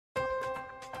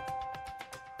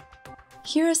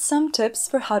Here are some tips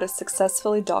for how to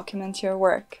successfully document your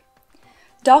work.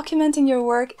 Documenting your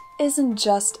work isn't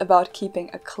just about keeping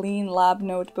a clean lab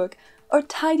notebook or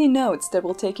tidy notes that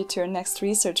will take you to your next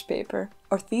research paper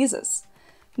or thesis.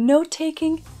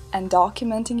 Note-taking and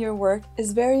documenting your work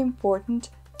is very important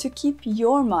to keep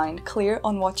your mind clear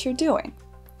on what you're doing.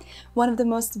 One of the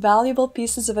most valuable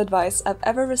pieces of advice I've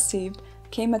ever received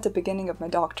came at the beginning of my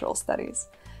doctoral studies.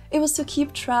 It was to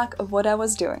keep track of what I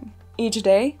was doing. Each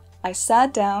day, I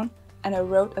sat down and I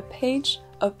wrote a page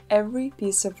of every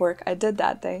piece of work I did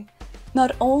that day.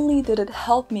 Not only did it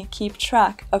help me keep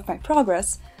track of my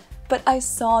progress, but I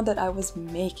saw that I was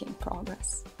making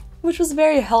progress, which was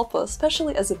very helpful,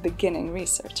 especially as a beginning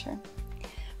researcher.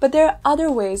 But there are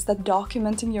other ways that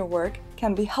documenting your work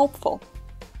can be helpful.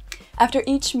 After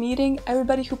each meeting,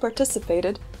 everybody who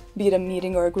participated, be it a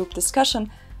meeting or a group discussion,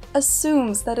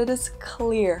 assumes that it is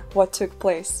clear what took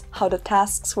place, how the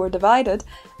tasks were divided,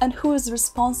 and who is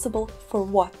responsible for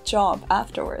what job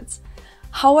afterwards.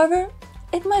 However,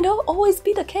 it might not always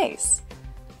be the case.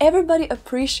 Everybody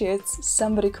appreciates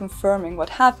somebody confirming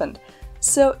what happened,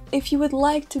 so if you would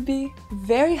like to be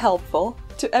very helpful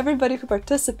to everybody who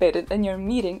participated in your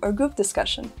meeting or group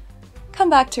discussion, come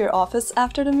back to your office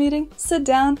after the meeting, sit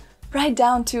down, write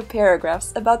down 2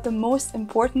 paragraphs about the most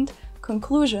important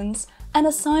conclusions and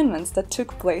assignments that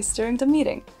took place during the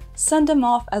meeting. Send them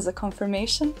off as a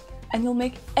confirmation and you'll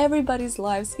make everybody's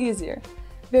lives easier.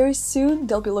 Very soon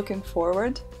they'll be looking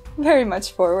forward, very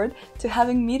much forward, to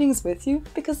having meetings with you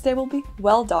because they will be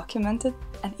well documented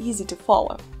and easy to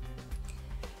follow.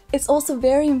 It's also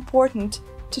very important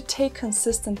to take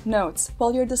consistent notes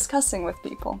while you're discussing with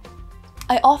people.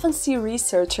 I often see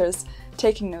researchers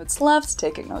taking notes left,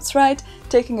 taking notes right,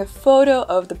 taking a photo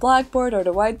of the blackboard or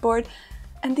the whiteboard,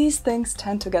 and these things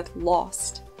tend to get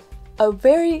lost. A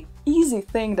very easy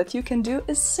thing that you can do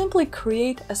is simply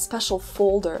create a special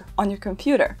folder on your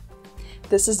computer.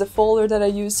 This is the folder that I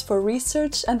use for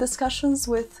research and discussions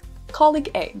with colleague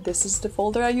A. This is the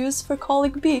folder I use for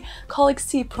colleague B, colleague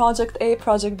C, project A,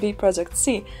 project B, project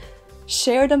C.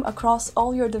 Share them across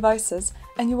all your devices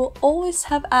and you will always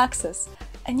have access,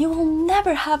 and you will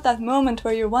never have that moment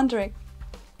where you're wondering,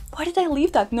 where did I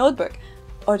leave that notebook?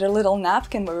 Or the little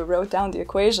napkin where we wrote down the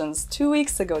equations 2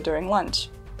 weeks ago during lunch.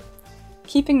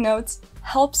 Keeping notes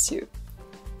helps you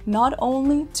not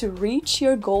only to reach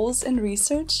your goals in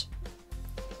research,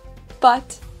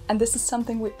 but, and this is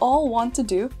something we all want to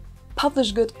do,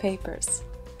 publish good papers.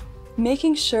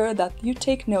 Making sure that you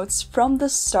take notes from the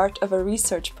start of a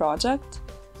research project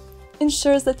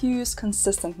ensures that you use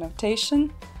consistent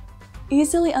notation,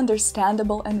 easily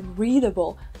understandable and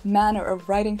readable manner of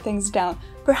writing things down,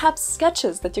 perhaps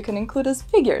sketches that you can include as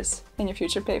figures in your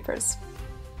future papers.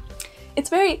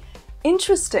 It's very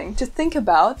interesting to think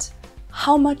about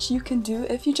how much you can do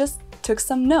if you just took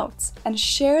some notes and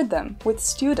shared them with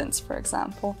students, for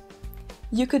example.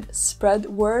 You could spread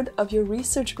word of your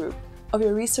research group, of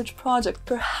your research project,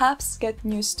 perhaps get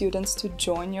new students to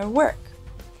join your work.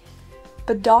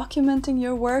 But documenting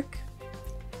your work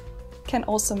can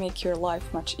also make your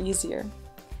life much easier.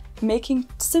 Making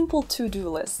simple to-do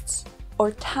lists or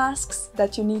tasks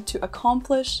that you need to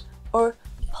accomplish or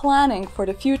planning for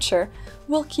the future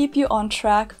will keep you on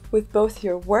track with both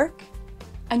your work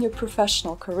and your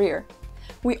professional career.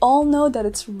 We all know that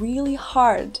it's really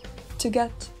hard to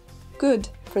get good,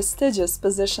 prestigious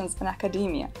positions in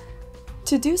academia.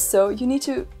 To do so, you need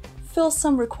to fill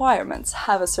some requirements,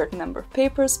 have a certain number of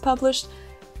papers published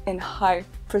in high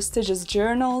prestigious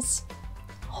journals,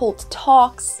 hold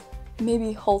talks,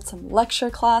 maybe hold some lecture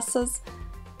classes.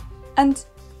 And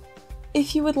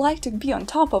if you would like to be on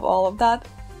top of all of that,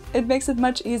 it makes it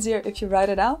much easier if you write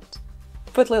it out,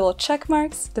 put little check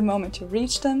marks the moment you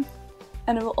reach them,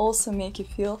 and it will also make you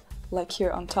feel like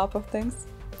you're on top of things,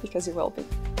 because you will be.